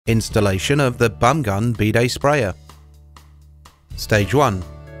Installation of the bum gun bidet sprayer. Stage 1.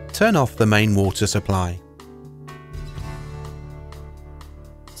 Turn off the main water supply.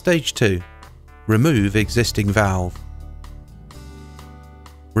 Stage 2. Remove existing valve.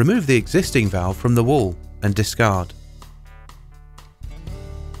 Remove the existing valve from the wall and discard.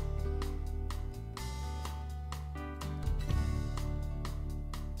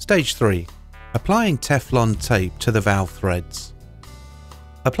 Stage 3. Applying Teflon tape to the valve threads.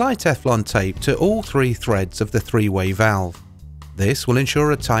 Apply Teflon tape to all 3 threads of the 3-way valve. This will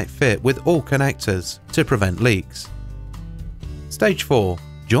ensure a tight fit with all connectors to prevent leaks. Stage 4.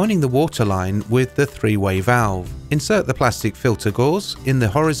 Joining the water line with the 3-way valve. Insert the plastic filter gauze in the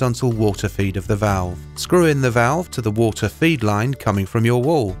horizontal water feed of the valve. Screw in the valve to the water feed line coming from your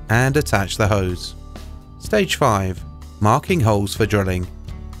wall and attach the hose. Stage 5. Marking holes for drilling.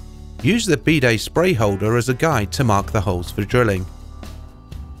 Use the bidet spray holder as a guide to mark the holes for drilling.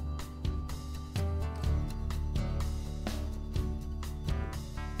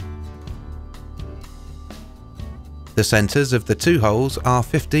 The centres of the 2 holes are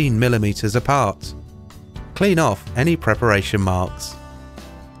 15 mm apart. Clean off any preparation marks.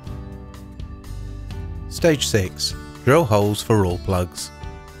 Stage 6. Drill holes for all plugs.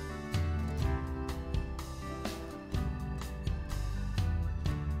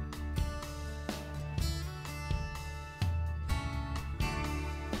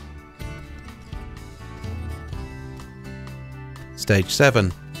 Stage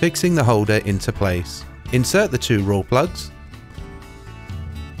 7. Fixing the holder into place. Insert the 2 raw plugs.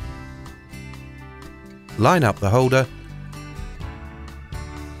 Line up the holder.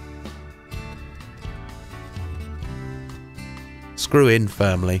 Screw in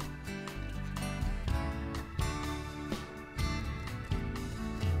firmly.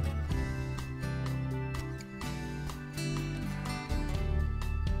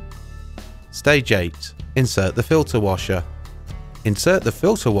 Stage 8. Insert the filter washer. Insert the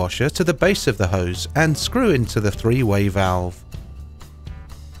filter washer to the base of the hose and screw into the 3-way valve.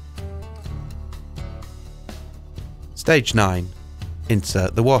 Stage 9.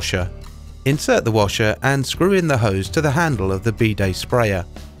 Insert the washer. Insert the washer and screw in the hose to the handle of the bidet sprayer.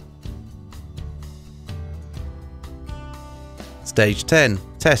 Stage 10.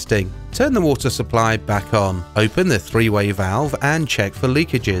 Testing. Turn the water supply back on. Open the 3-way valve and check for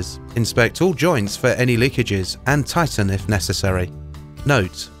leakages. Inspect all joints for any leakages and tighten if necessary.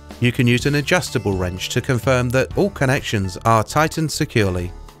 Note: you can use an adjustable wrench to confirm that all connections are tightened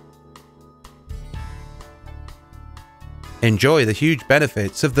securely. Enjoy the huge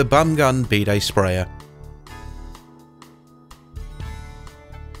benefits of the bum gun bidet sprayer.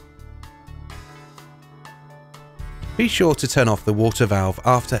 Be sure to turn off the water valve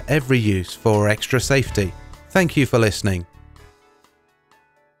after every use for extra safety. Thank you for listening.